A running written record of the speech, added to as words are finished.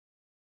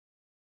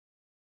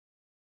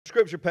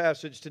Scripture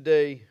passage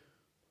today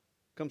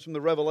comes from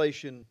the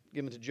revelation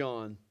given to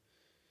John,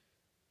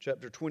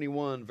 chapter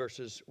 21,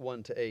 verses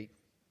 1 to 8.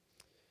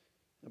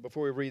 Now,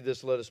 before we read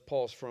this, let us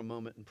pause for a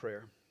moment in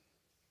prayer.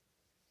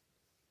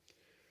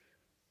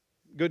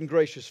 Good and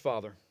gracious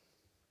Father,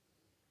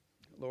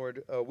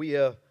 Lord, we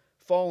have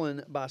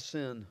fallen by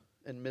sin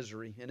and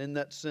misery, and in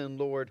that sin,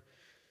 Lord,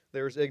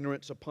 there is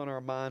ignorance upon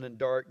our mind and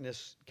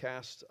darkness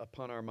cast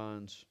upon our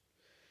minds.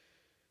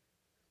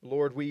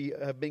 Lord, we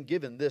have been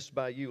given this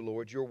by you,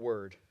 Lord, your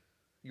word,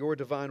 your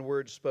divine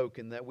word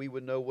spoken, that we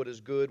would know what is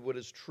good, what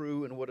is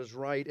true, and what is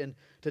right. And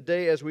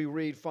today as we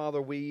read,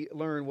 Father, we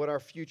learn what our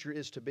future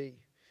is to be.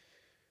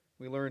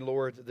 We learn,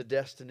 Lord, the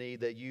destiny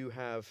that you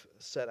have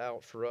set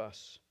out for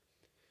us.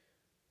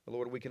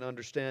 Lord, we can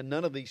understand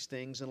none of these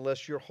things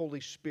unless your Holy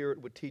Spirit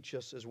would teach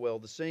us as well.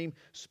 The same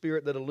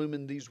Spirit that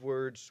illumined these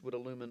words would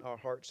illumine our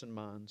hearts and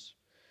minds.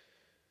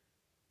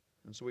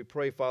 And so we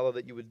pray, Father,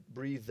 that you would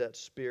breathe that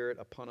Spirit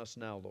upon us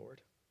now,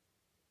 Lord.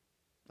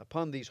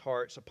 Upon these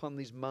hearts, upon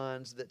these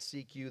minds that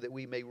seek you, that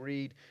we may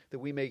read, that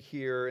we may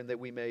hear, and that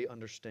we may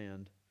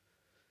understand.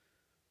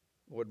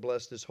 Lord,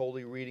 bless this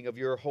holy reading of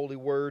your holy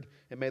word,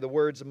 and may the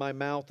words of my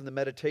mouth and the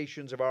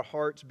meditations of our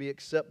hearts be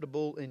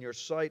acceptable in your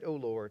sight, O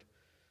Lord,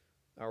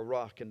 our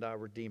rock and our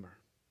Redeemer.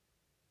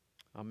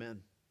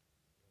 Amen.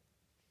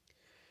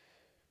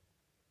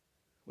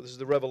 Well, this is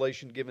the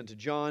revelation given to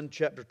John,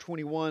 chapter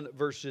 21,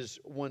 verses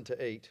 1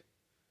 to 8.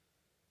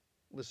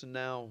 Listen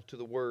now to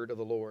the word of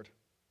the Lord.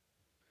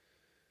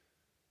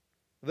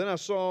 Then I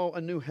saw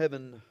a new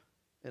heaven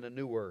and a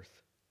new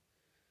earth.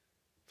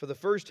 For the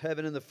first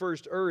heaven and the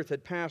first earth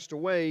had passed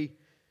away,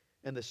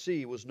 and the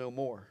sea was no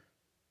more.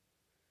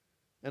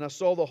 And I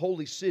saw the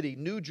holy city,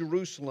 New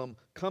Jerusalem,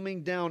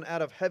 coming down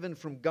out of heaven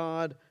from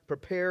God,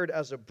 prepared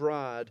as a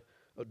bride,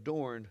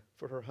 adorned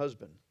for her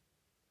husband.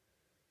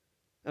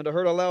 And I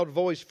heard a loud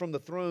voice from the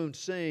throne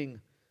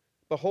saying,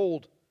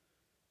 Behold,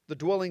 the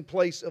dwelling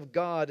place of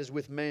God is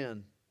with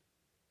man.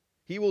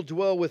 He will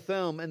dwell with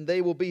them, and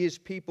they will be his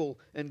people,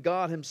 and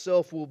God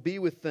himself will be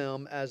with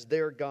them as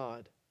their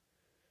God.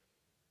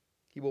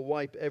 He will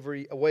wipe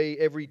away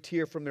every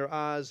tear from their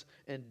eyes,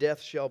 and death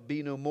shall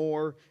be no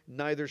more.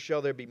 Neither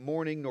shall there be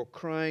mourning, nor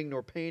crying,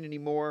 nor pain any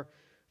more,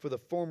 for the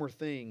former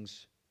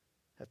things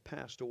have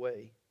passed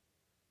away.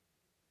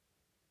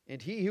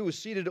 And he who was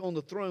seated on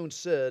the throne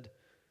said,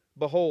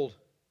 Behold,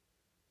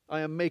 I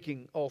am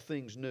making all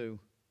things new.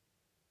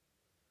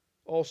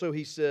 Also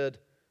he said,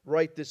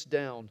 Write this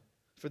down,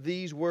 for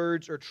these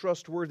words are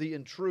trustworthy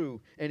and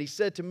true. And he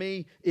said to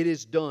me, It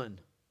is done.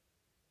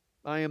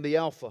 I am the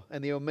Alpha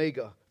and the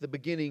Omega, the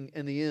beginning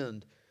and the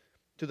end.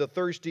 To the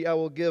thirsty I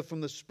will give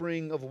from the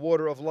spring of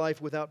water of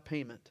life without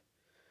payment.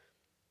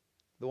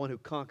 The one who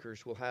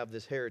conquers will have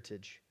this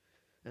heritage,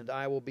 and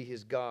I will be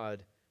his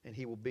God, and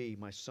he will be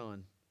my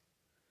son.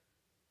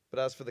 But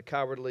as for the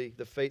cowardly,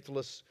 the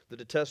faithless, the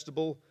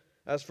detestable,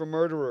 as for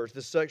murderers,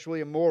 the sexually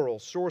immoral,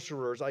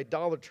 sorcerers,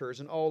 idolaters,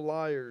 and all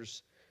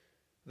liars,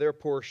 their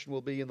portion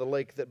will be in the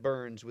lake that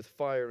burns with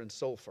fire and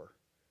sulfur,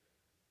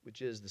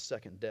 which is the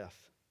second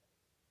death.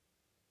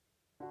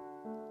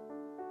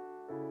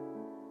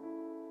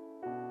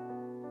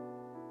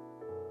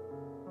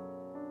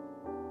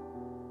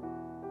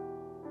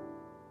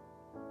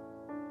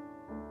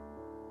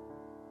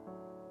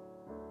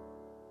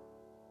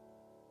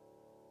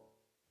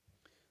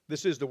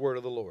 This is the word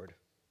of the Lord.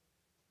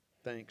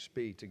 Thanks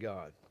be to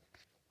God.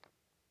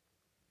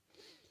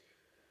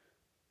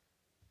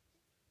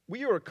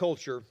 We are a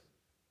culture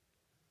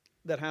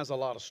that has a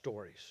lot of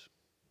stories.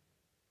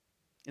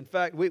 In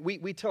fact,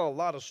 we tell a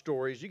lot of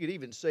stories. You could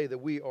even say that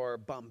we are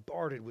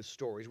bombarded with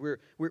stories.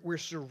 We're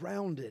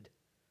surrounded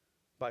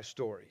by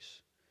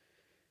stories.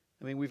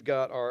 I mean, we've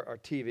got our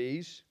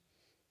TVs,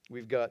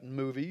 we've got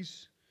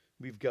movies,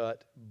 we've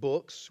got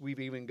books, we've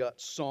even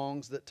got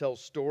songs that tell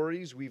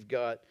stories, we've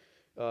got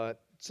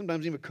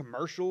sometimes even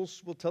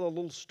commercials will tell a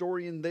little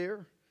story in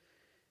there.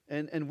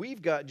 And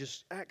we've got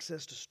just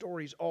access to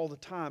stories all the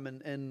time.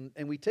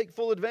 And we take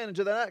full advantage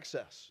of that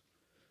access.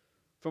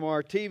 From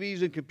our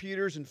TVs and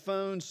computers and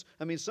phones.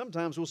 I mean,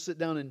 sometimes we'll sit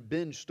down and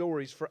binge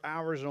stories for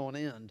hours on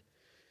end.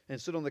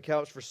 And sit on the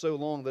couch for so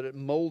long that it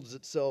molds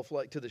itself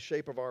like to the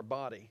shape of our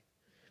body.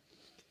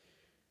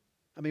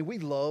 I mean, we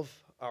love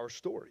our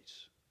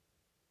stories.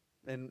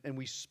 And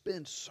we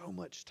spend so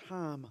much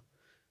time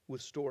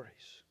with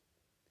stories.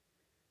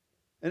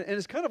 And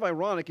it's kind of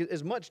ironic,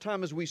 as much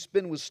time as we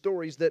spend with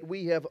stories, that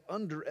we have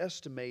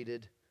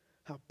underestimated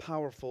how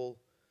powerful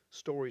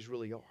stories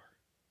really are.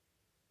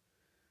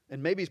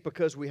 And maybe it's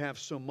because we have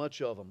so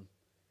much of them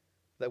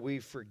that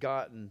we've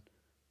forgotten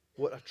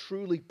what a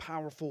truly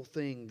powerful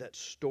thing that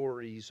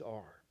stories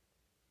are.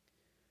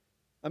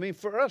 I mean,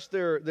 for us,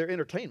 they're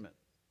entertainment.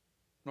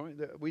 Right?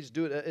 We just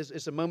do it as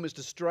it's a moment's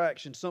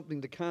distraction,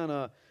 something to kind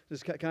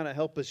of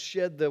help us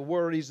shed the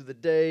worries of the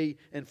day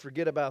and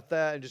forget about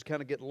that and just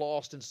kind of get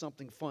lost in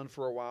something fun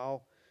for a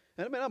while.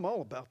 And I mean, I'm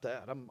all about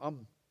that.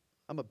 I'm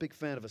a big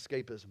fan of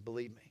escapism,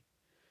 believe me.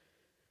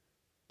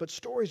 But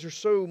stories are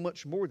so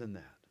much more than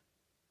that.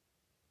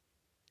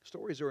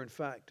 Stories are, in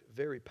fact,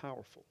 very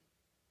powerful.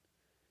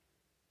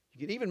 You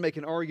can even make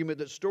an argument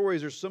that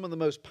stories are some of the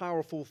most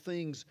powerful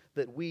things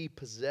that we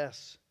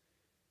possess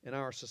in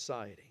our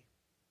society.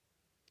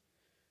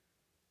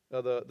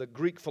 The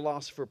Greek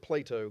philosopher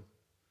Plato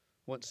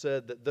once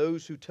said that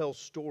those who tell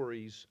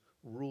stories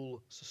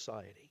rule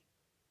society.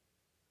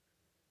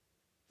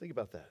 Think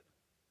about that.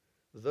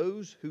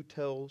 Those who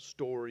tell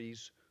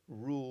stories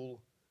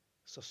rule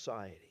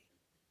society.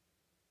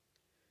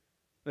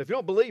 Now, if you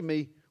don't believe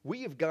me,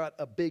 we have got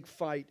a big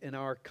fight in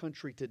our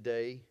country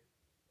today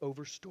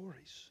over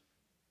stories.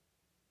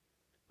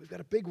 We've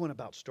got a big one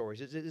about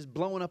stories. It is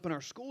blowing up in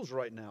our schools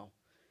right now.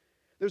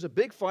 There's a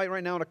big fight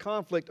right now and a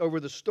conflict over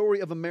the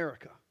story of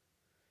America,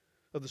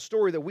 of the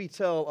story that we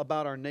tell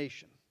about our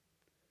nation.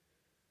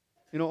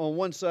 You know, on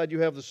one side you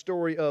have the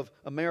story of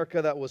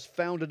America that was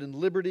founded in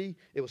liberty,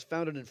 it was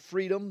founded in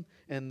freedom,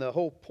 and the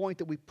whole point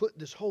that we put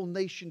this whole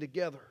nation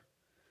together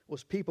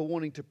was people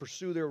wanting to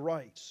pursue their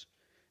rights,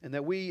 and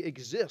that we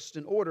exist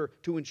in order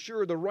to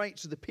ensure the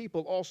rights of the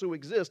people also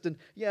exist. And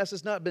yes,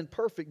 it's not been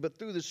perfect, but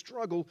through the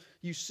struggle,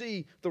 you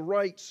see the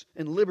rights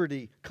and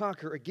liberty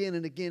conquer again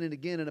and again and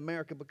again, in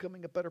America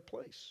becoming a better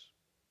place.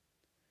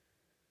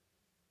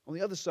 On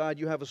the other side,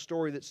 you have a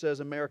story that says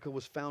America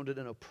was founded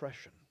in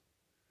oppression.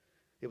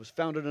 It was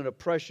founded in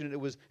oppression.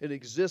 It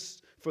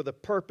exists for the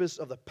purpose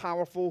of the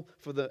powerful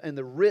and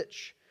the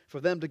rich, for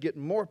them to get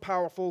more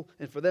powerful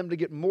and for them to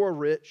get more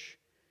rich.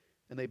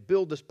 And they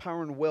build this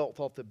power and wealth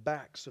off the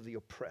backs of the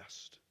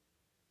oppressed.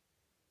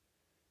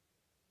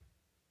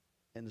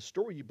 And the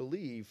story you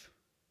believe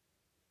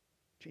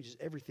changes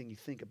everything you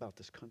think about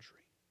this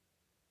country.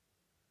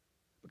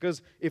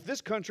 Because if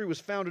this country was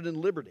founded in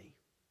liberty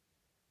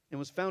and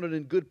was founded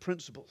in good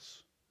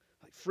principles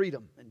like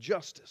freedom and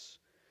justice,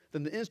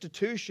 then the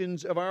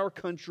institutions of our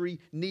country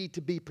need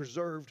to be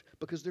preserved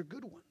because they're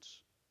good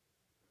ones.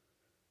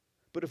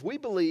 But if we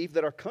believe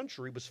that our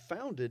country was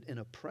founded in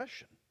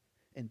oppression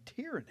and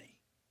tyranny,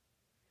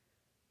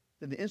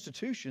 then the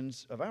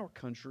institutions of our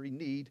country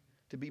need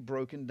to be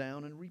broken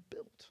down and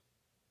rebuilt.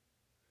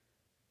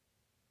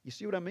 You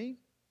see what I mean?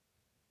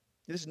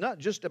 This is not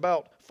just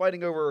about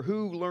fighting over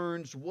who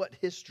learns what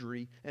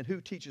history and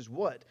who teaches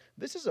what.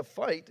 This is a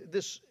fight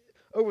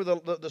over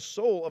the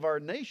soul of our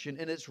nation,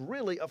 and it's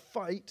really a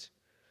fight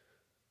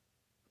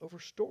over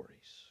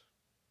stories.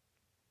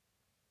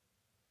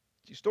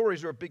 See,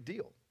 stories are a big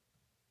deal.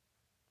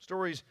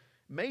 Stories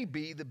may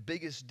be the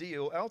biggest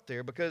deal out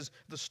there because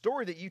the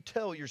story that you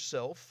tell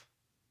yourself,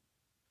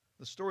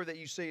 the story that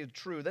you say is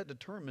true, that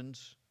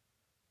determines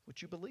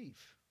what you believe.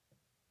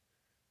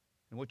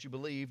 And what you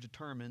believe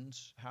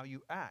determines how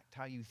you act,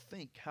 how you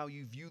think, how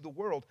you view the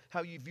world,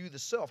 how you view the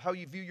self, how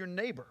you view your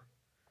neighbor,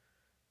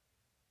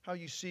 how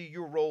you see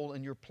your role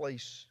and your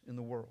place in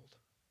the world.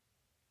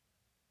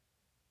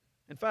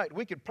 In fact,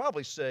 we could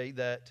probably say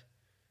that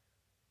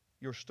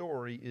your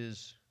story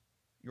is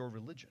your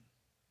religion.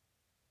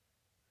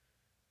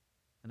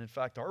 And in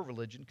fact, our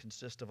religion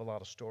consists of a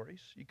lot of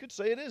stories. You could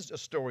say it is a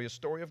story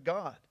of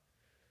God,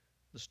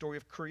 the story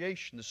of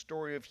creation, the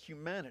story of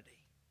humanity.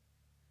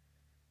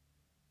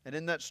 And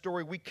in that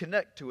story, we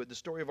connect to it, the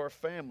story of our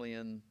family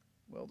and,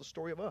 well, the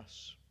story of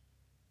us.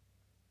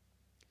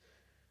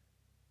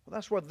 Well,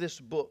 that's why this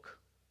book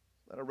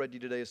that I read you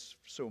today is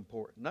so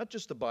important. Not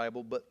just the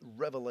Bible, but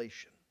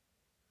Revelation.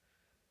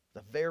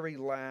 The very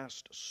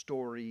last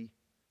story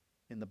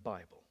in the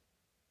Bible.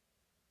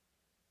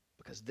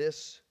 Because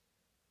this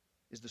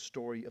is the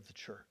story of the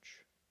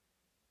church.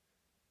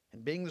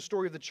 And being the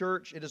story of the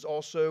church, it is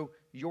also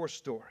your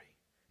story.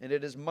 And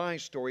it is my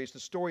story. It's the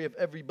story of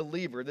every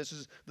believer. This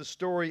is the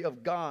story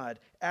of God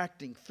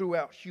acting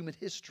throughout human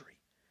history.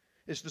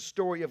 It's the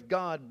story of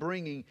God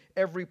bringing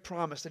every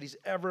promise that He's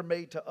ever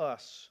made to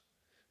us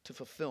to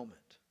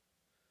fulfillment.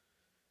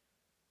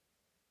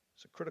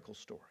 It's a critical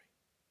story.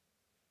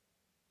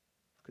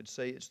 I could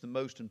say it's the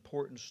most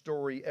important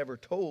story ever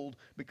told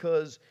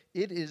because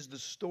it is the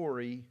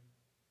story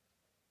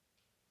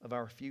of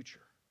our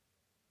future.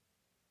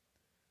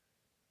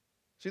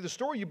 See, the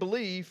story you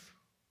believe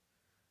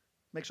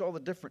makes all the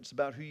difference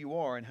about who you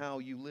are and how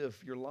you live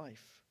your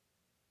life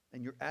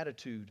and your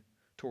attitude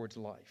towards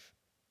life.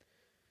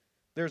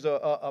 There's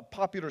a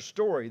popular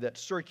story that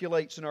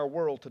circulates in our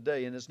world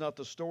today, and it's not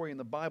the story in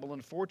the Bible,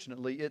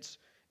 unfortunately. It's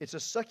a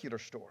secular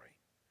story.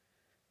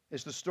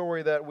 It's the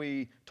story that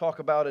we talk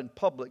about in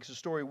public. It's the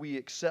story we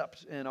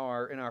accept in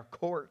our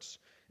courts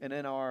and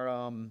in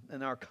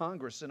our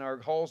Congress, in our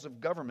halls of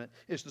government.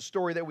 It's the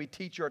story that we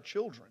teach our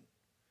children.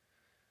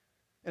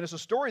 And it's a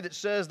story that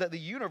says that the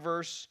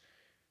universe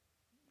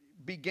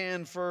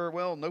began for,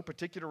 well, no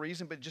particular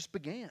reason, but it just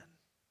began.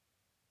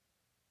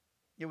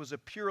 It was a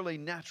purely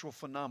natural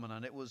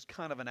phenomenon. It was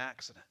kind of an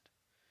accident.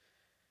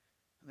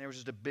 And there was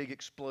just a big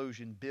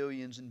explosion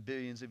billions and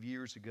billions of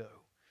years ago.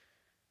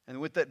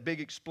 And with that big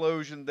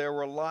explosion, there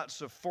were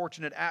lots of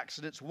fortunate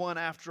accidents, one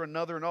after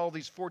another, and all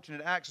these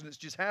fortunate accidents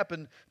just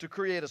happened to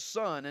create a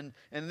sun.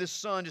 And this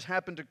sun just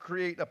happened to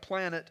create a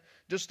planet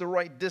just the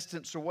right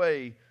distance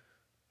away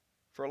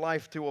for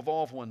life to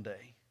evolve one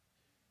day.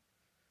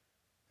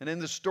 And in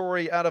the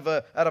story, out of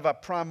a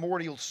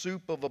primordial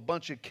soup of a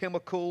bunch of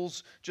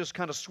chemicals just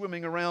kind of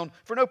swimming around,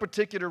 for no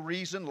particular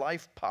reason,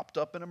 life popped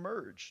up and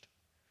emerged.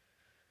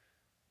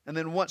 And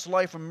then once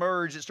life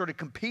emerged, it started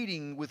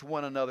competing with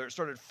one another. It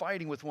started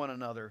fighting with one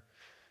another.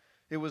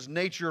 It was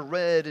nature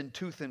red in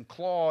tooth and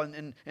claw,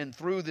 and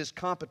through this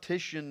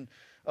competition,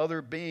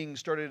 other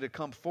beings started to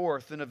come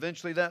forth. And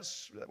eventually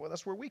that's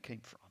where we came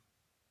from.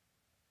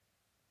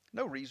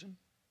 No reason.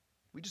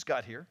 We just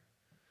got here.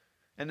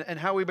 And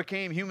how we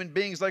became human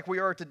beings like we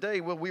are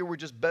today, well, we were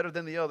just better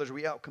than the others.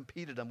 We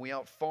outcompeted them. We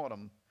outfought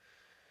them.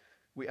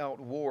 We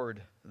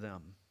outwarred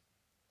them.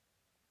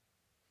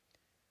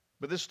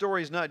 But this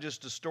story is not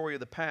just a story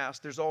of the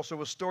past. There's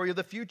also a story of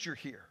the future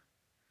here.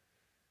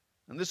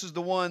 And this is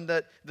the one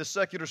that the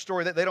secular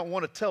story, that they don't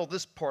want to tell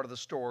this part of the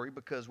story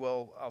because,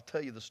 well, I'll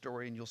tell you the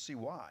story and you'll see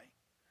why.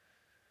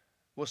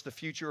 What's the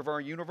future of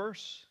our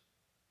universe?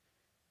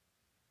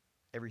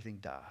 Everything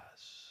dies.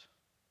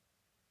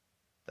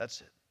 That's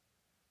it.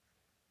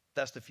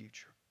 That's the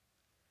future.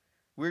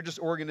 We're just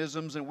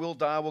organisms, and we'll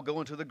die, we'll go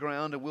into the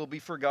ground, and we'll be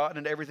forgotten,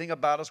 and everything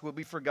about us will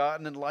be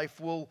forgotten, and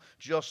life will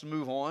just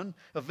move on.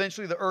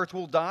 Eventually the earth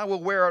will die, we'll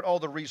wear out all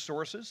the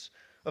resources.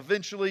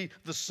 Eventually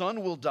the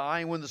sun will die,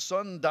 and when the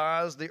sun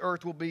dies, the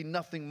earth will be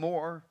nothing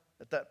more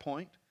at that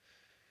point.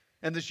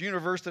 And this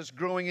universe that's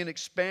growing and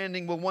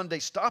expanding will one day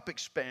stop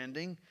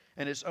expanding,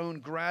 and its own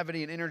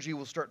gravity and energy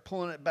will start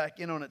pulling it back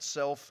in on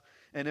itself,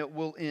 and it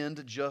will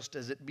end just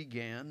as it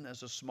began,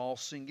 as a small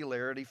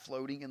singularity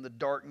floating in the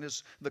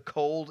darkness, the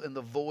cold, and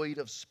the void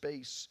of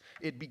space.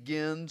 It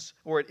begins,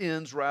 or it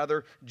ends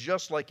rather,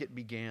 just like it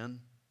began,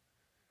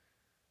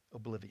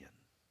 oblivion.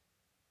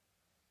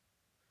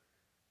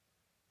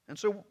 And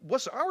so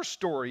what's our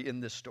story in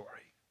this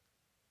story?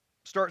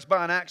 Starts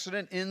by an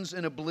accident, ends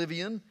in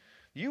oblivion.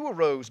 You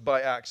arose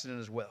by accident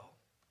as well.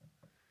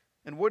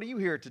 And what are you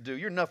here to do?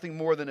 You're nothing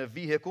more than a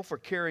vehicle for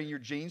carrying your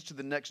genes to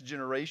the next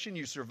generation.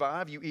 You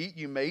survive, you eat,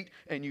 you mate,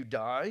 and you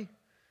die.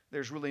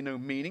 There's really no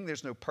meaning.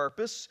 There's no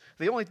purpose.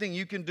 The only thing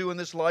you can do in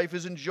this life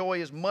is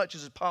enjoy as much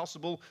as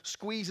possible,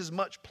 squeeze as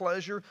much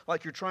pleasure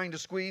like you're trying to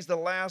squeeze the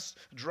last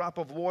drop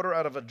of water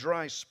out of a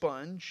dry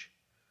sponge.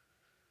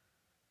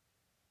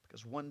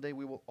 Because one day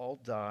we will all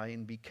die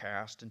and be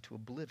cast into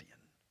oblivion.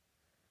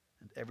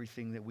 And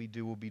everything that we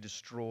do will be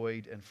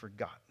destroyed and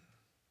forgotten.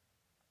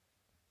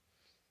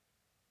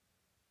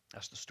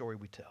 That's the story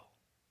we tell.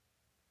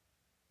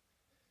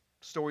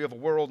 Story of a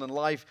world and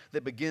life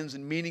that begins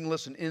in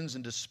meaningless and ends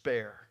in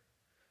despair.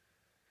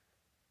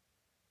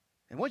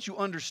 And once you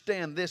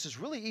understand this, it's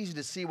really easy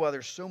to see why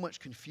there's so much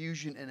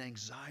confusion and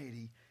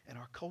anxiety in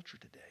our culture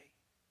today.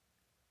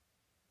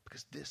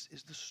 Because this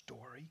is the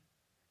story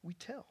we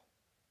tell.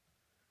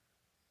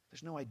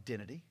 There's no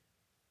identity.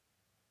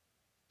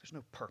 There's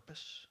no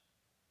purpose.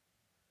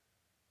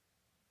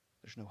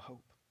 There's no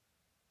hope.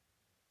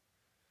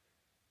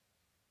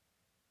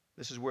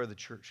 This is where the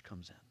church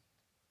comes in.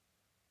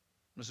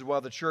 This is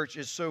why the church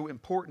is so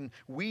important.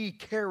 We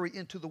carry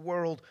into the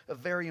world a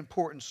very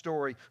important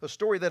story, a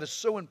story that is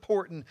so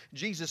important.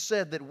 Jesus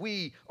said that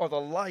we are the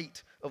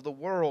light of the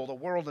world, a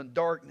world in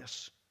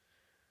darkness.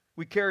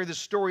 We carry the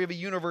story of a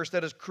universe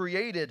that is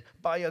created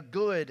by a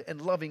good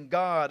and loving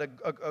God,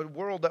 a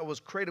world that was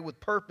created with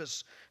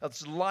purpose.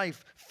 It's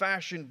life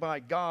fashioned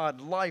by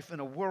God, life in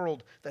a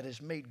world that is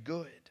made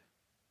good.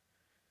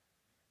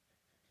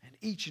 And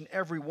each and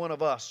every one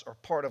of us are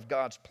part of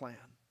God's plan.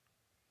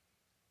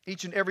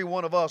 Each and every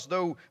one of us,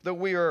 though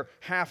we are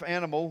half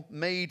animal,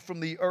 made from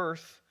the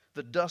earth,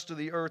 the dust of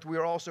the earth, we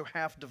are also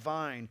half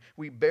divine.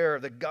 We bear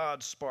the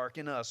God spark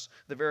in us,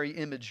 the very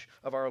image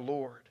of our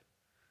Lord.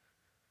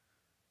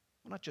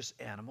 We're not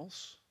just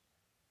animals.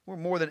 We're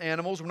more than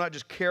animals. We're not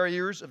just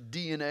carriers of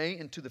DNA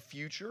into the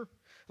future.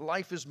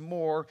 Life is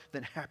more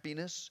than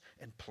happiness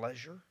and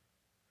pleasure.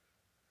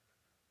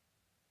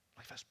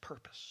 Life has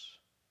purpose.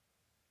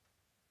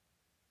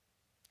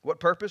 What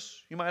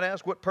purpose, you might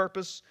ask? What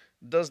purpose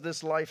does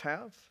this life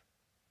have?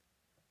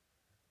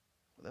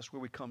 Well, that's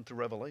where we come to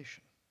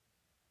Revelation.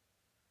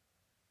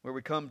 Where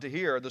we come to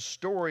hear the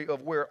story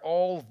of where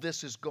all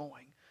this is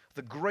going.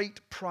 The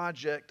great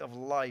project of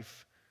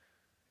life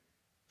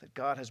that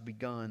God has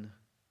begun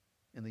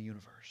in the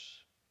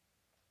universe.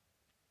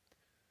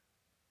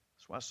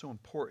 That's why it's so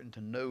important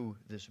to know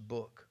this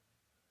book.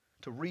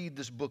 To read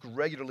this book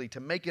regularly,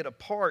 to make it a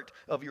part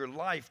of your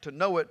life, to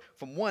know it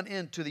from one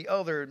end to the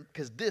other,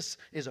 because this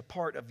is a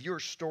part of your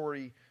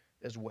story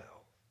as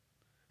well.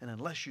 And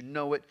unless you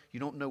know it, you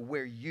don't know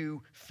where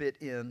you fit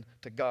in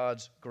to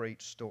God's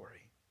great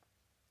story.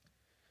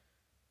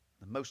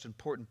 The most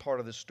important part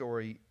of this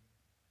story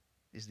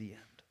is the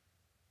end.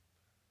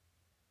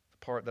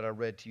 The part that I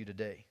read to you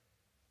today.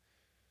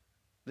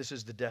 This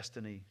is the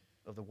destiny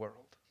of the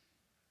world.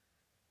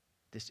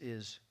 This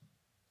is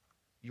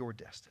your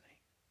destiny.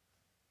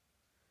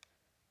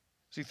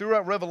 See,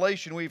 throughout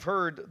Revelation, we've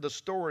heard the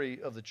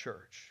story of the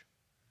church.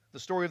 The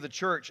story of the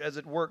church as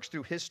it works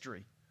through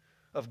history.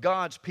 Of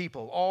God's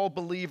people, all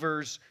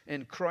believers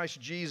in Christ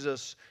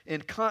Jesus,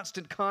 in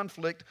constant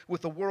conflict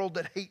with a world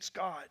that hates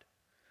God.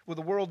 with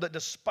a world that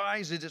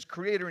despises its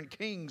creator and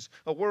kings,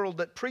 a world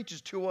that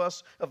preaches to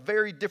us a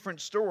very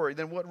different story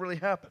than what really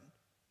happened.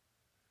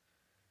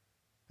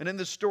 And in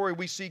this story,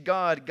 we see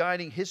God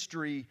guiding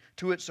history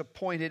to its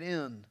appointed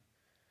end.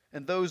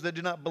 And those that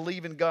do not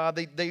believe in God,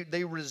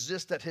 they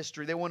resist that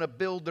history. They want to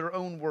build their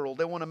own world.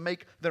 They want to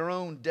make their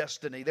own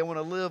destiny. They want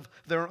to live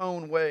their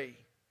own way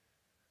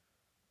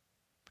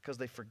because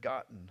they've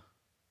forgotten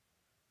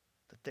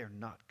that they're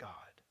not God.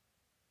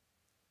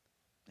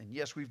 And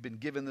yes, we've been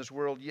given this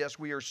world. Yes,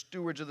 we are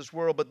stewards of this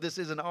world, but this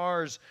isn't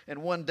ours,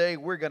 and one day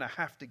we're going to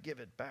have to give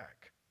it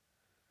back.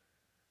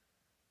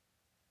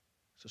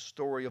 It's a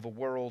story of a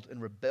world in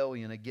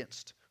rebellion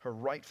against her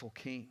rightful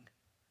king.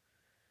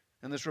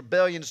 And this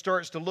rebellion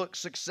starts to look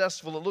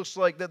successful. It looks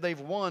like that they've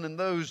won, and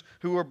those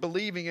who are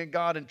believing in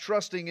God and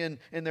trusting in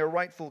their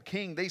rightful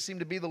king, they seem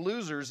to be the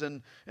losers,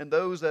 and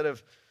those that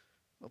have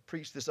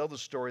preached this other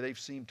story, they've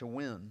seemed to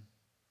win.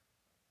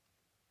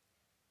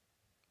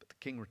 But the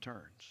king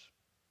returns.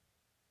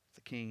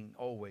 The king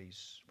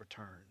always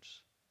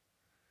returns.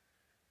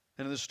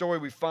 And in the story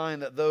we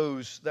find that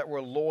those that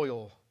were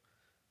loyal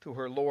to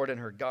her Lord and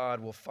her God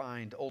will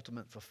find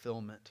ultimate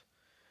fulfillment.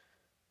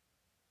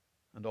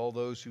 And all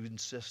those who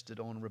insisted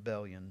on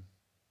rebellion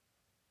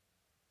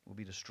will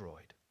be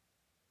destroyed.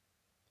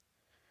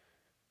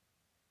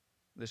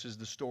 This is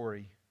the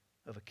story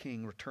of a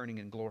king returning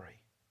in glory.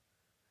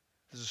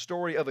 This is a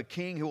story of a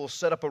king who will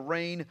set up a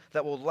reign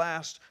that will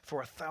last for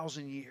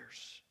 1,000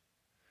 years.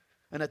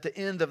 And at the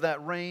end of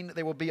that reign,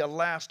 there will be a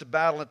last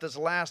battle. At this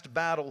last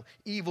battle,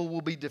 evil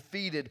will be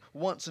defeated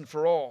once and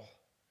for all.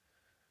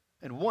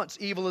 And once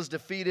evil is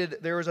defeated,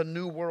 there is a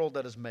new world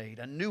that is made,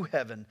 a new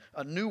heaven,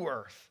 a new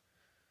earth.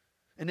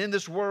 And in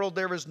this world,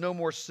 there is no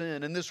more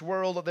sin. In this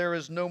world, there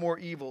is no more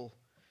evil.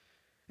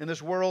 In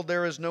this world,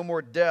 there is no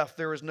more death.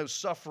 There is no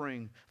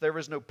suffering. There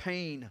is no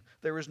pain.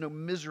 There is no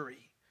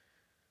misery.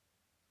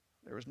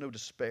 There is no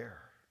despair.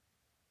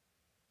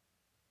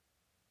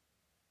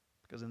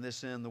 Because in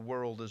this end, the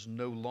world is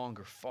no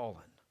longer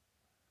fallen.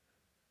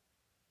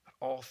 But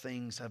all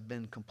things have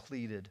been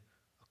completed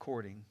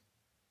according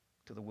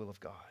to the will of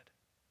God.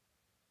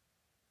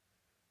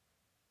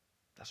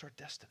 That's our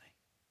destiny.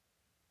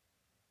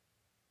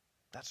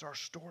 That's our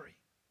story.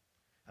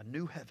 A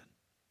new heaven,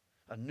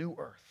 a new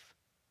earth.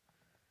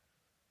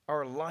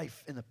 Our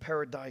life in the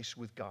paradise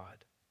with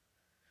God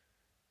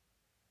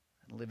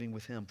and living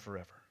with Him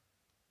forever.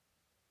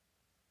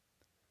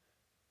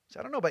 See,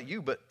 I don't know about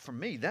you, but for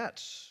me,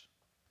 that's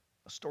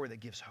a story that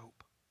gives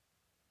hope.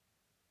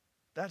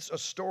 That's a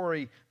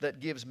story that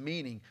gives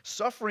meaning.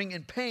 Suffering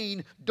and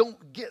pain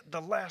don't get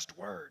the last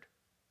word.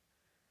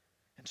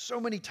 And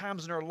so many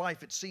times in our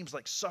life, it seems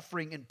like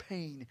suffering and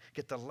pain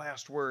get the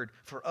last word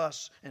for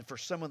us and for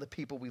some of the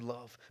people we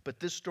love. But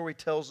this story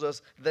tells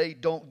us they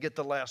don't get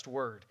the last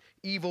word.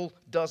 Evil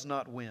does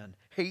not win.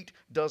 Hate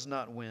does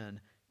not win.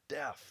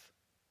 Death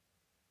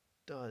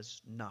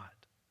does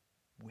not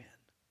win.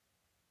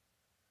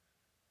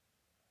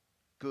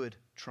 Good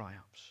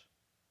triumphs.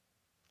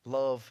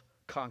 Love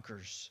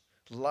conquers.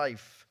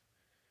 Life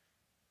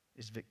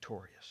is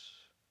victorious.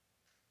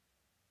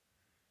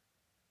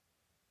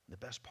 The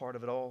best part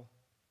of it all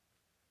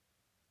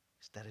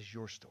is that is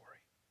your story.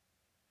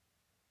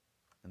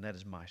 And that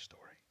is my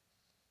story.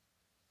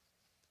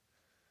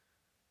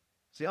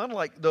 See,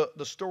 unlike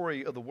the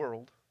story of the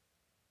world,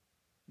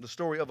 the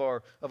story of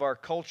our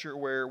culture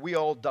where we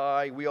all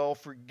die, we all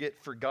get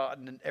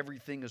forgotten, and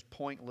everything is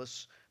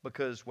pointless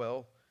because,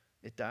 well,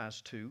 it dies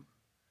too.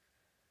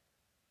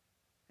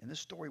 In this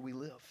story we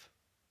live.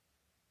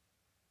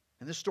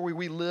 In this story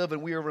we live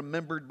and we are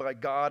remembered by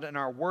God, and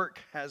our work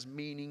has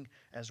meaning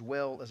as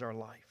well as our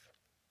life.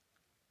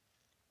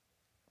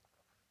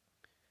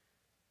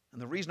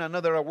 And the reason I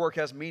know that our work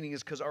has meaning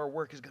is because our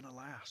work is going to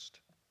last.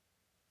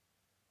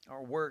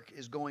 Our work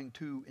is going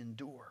to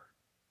endure.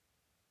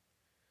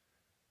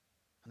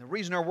 And the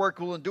reason our work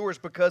will endure is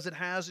because it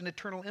has an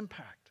eternal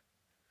impact.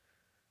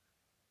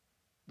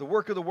 The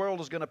work of the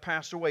world is going to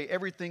pass away.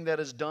 Everything that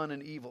is done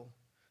in evil,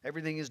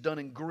 everything is done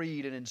in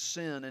greed and in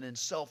sin and in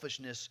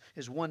selfishness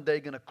is one day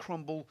going to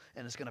crumble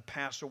and it's going to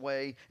pass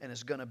away and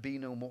it's going to be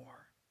no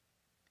more.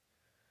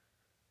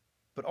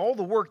 But all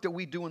the work that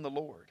we do in the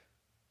Lord,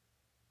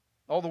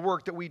 all the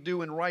work that we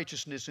do in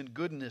righteousness and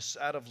goodness,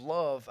 out of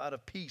love, out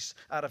of peace,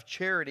 out of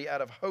charity,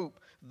 out of hope,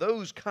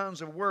 those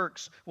kinds of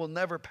works will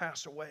never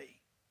pass away.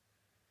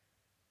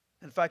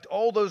 In fact,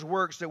 all those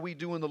works that we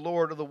do in the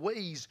Lord are the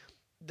ways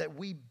that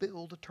we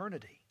build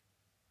eternity.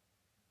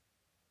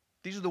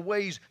 These are the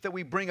ways that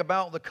we bring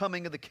about the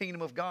coming of the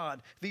kingdom of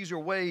God. These are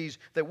ways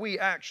that we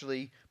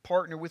actually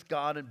partner with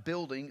God in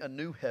building a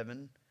new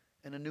heaven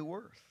and a new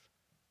earth.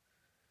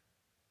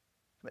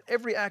 But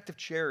every act of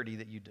charity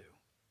that you do,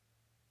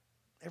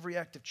 every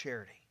act of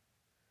charity,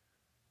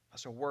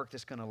 that's a work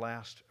that's going to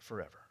last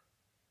forever.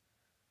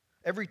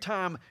 Every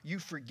time you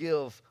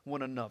forgive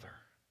one another,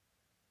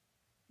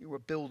 you are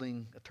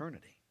building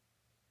eternity.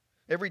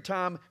 Every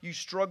time you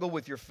struggle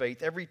with your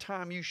faith, every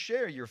time you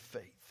share your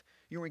faith,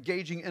 you're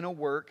engaging in a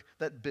work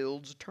that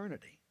builds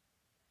eternity.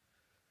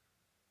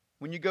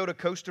 When you go to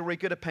Costa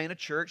Rica to paint a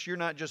church, you're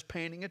not just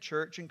painting a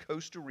church in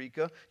Costa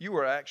Rica. You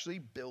are actually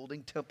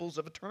building temples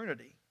of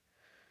eternity.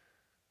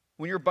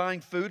 When you're buying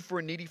food for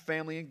a needy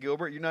family in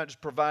Gilbert, you're not just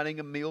providing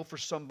a meal for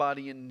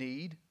somebody in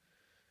need.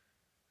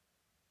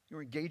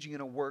 You're engaging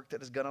in a work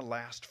that is going to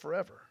last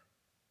forever.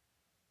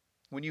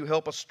 When you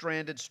help a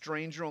stranded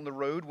stranger on the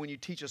road, when you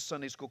teach a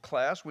Sunday school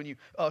class, when you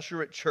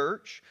usher at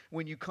church,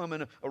 when you come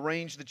and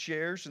arrange the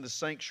chairs in the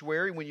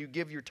sanctuary, when you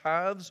give your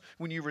tithes,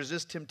 when you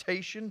resist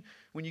temptation,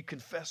 when you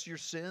confess your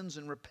sins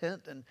and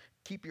repent and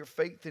keep your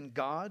faith in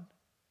God.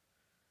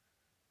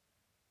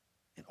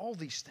 In all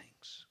these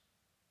things,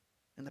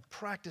 in the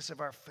practice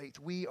of our faith,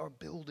 we are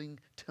building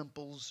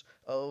temples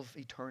of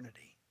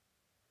eternity.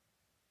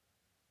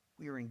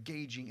 We are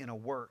engaging in a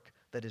work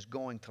that is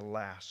going to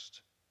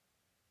last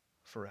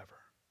forever.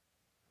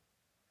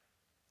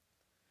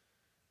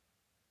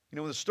 You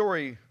know, the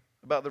story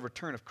about the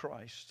return of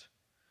Christ,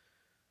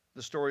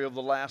 the story of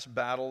the last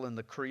battle and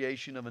the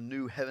creation of a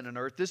new heaven and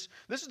earth, this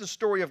is the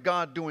story of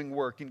God doing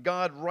work, and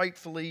God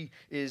rightfully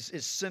is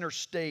center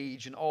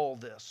stage in all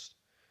this.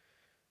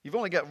 You've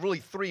only got really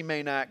three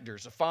main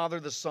actors, the Father,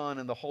 the Son,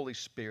 and the Holy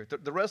Spirit.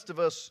 The rest of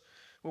us,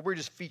 well, we're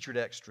just featured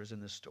extras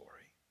in this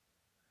story.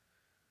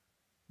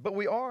 But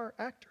we are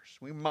actors.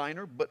 We're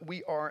minor, but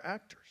we are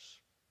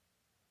actors.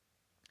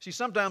 See,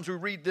 sometimes we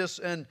read this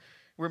and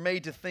we're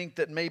made to think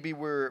that maybe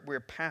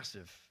we're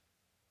passive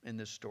in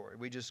this story.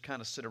 We just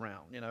kind of sit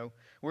around, you know.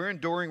 We're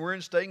enduring,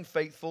 we're staying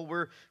faithful,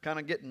 we're kind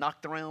of getting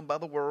knocked around by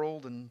the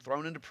world and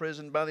thrown into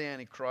prison by the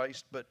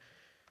Antichrist, but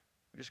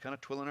we're just kind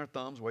of twiddling our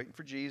thumbs, waiting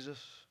for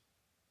Jesus,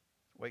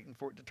 waiting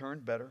for it to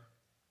turn better.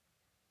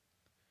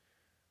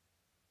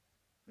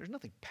 There's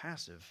nothing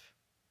passive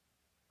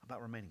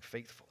about remaining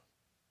faithful.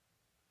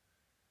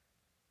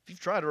 If you've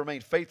tried to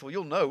remain faithful,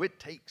 you'll know it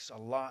takes a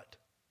lot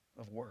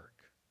of work.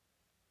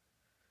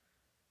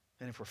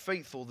 And if we're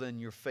faithful, then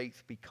your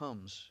faith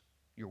becomes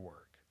your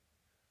work.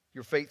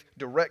 Your faith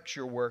directs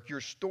your work.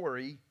 Your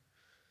story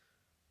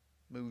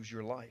moves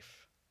your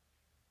life.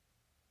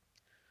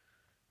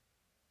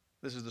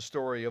 This is the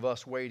story of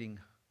us waiting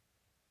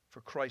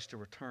for Christ to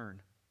return.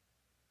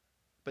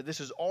 But this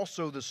is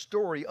also the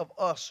story of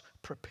us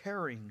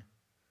preparing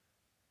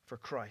for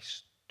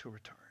Christ to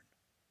return.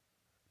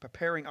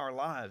 Preparing our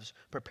lives,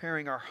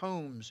 preparing our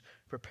homes,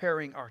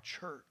 preparing our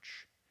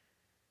church,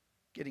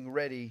 getting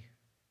ready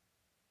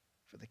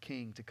for the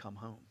King to come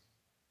home.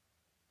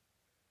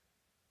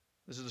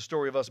 This is the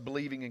story of us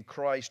believing in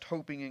Christ,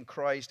 hoping in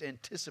Christ,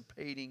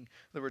 anticipating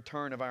the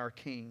return of our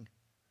King.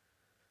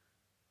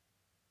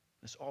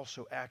 It's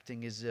also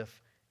acting as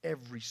if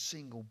every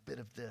single bit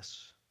of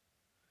this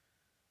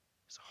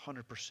is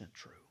 100%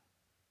 true.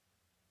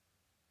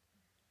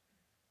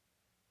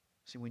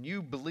 See, when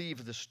you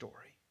believe the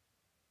story,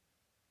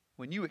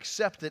 when you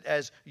accept it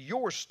as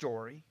your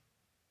story,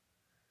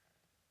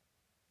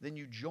 then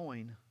you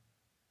join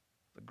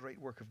the great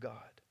work of God.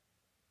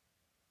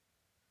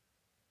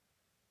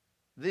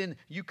 Then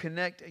you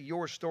connect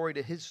your story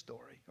to His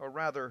story, or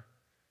rather,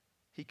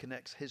 He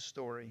connects His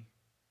story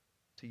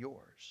to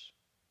yours.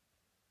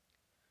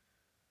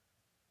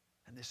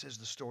 And this is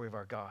the story of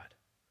our God,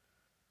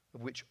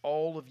 of which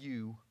all of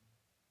you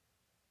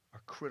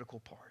are critical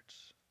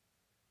parts.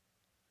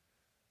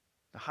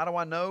 Now, how do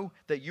I know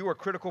that you are a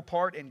critical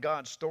part in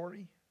God's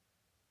story?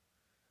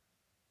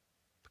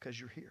 Because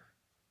you're here.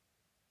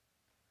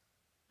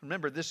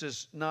 Remember, this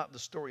is not the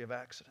story of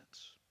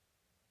accidents.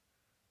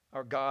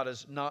 Our God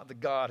is not the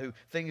God who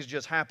things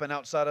just happen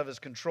outside of His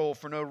control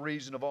for no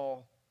reason at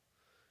all.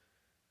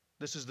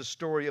 This is the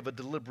story of a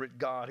deliberate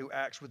God who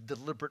acts with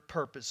deliberate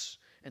purpose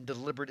and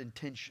deliberate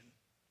intention.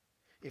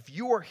 If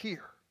you are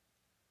here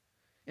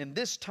in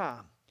this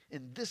time,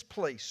 in this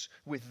place,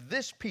 with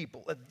this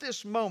people, at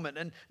this moment,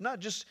 and not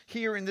just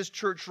here in this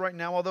church right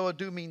now, although I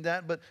do mean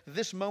that, but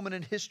this moment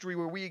in history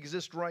where we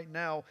exist right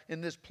now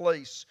in this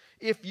place,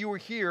 if you are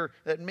here,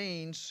 that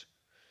means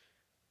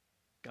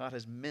God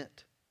has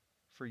meant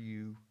for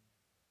you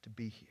to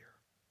be here.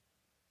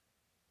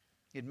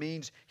 It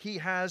means He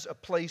has a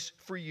place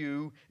for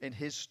you in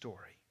His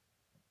story.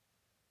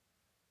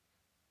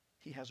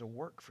 He has a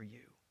work for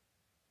you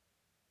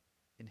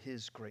in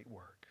His great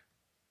work.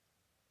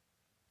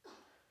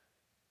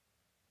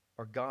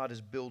 Our God is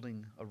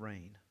building a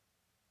reign,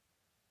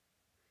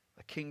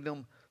 a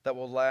kingdom that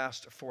will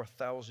last for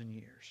 1,000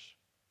 years.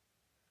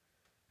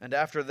 And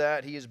after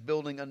that, He is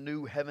building a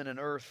new heaven and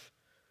earth,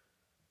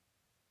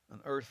 an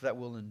earth that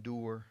will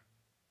endure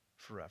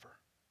forever.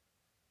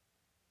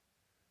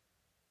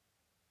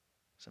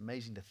 It's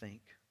amazing to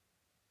think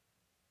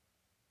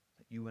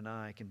that you and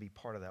I can be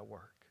part of that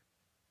work.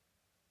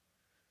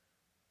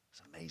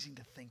 It's amazing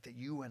to think that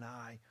you and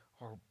I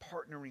are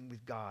partnering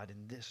with God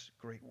in this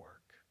great work.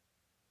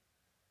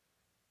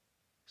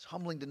 It's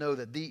humbling to know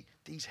that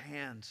these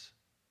hands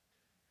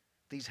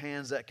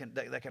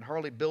that can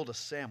hardly build a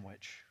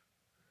sandwich,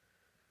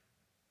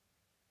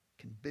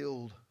 can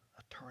build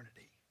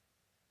eternity.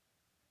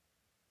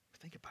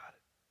 Think about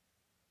it.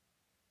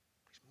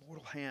 These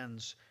mortal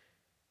hands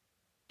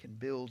can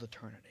build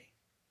eternity.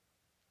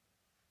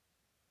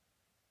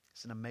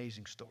 It's an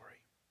amazing story.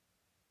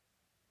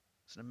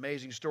 It's an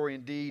amazing story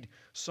indeed.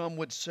 Some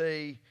would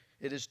say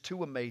it is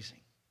too amazing.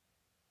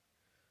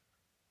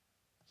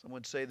 Some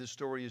would say the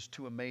story is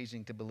too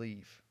amazing to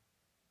believe.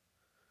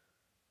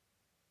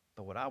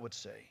 But what I would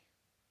say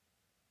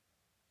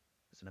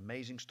is an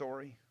amazing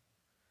story.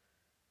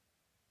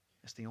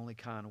 It's the only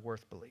kind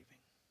worth believing.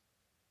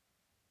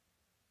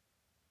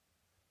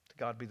 To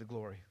God be the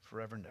glory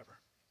forever and ever.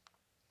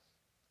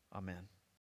 Amen.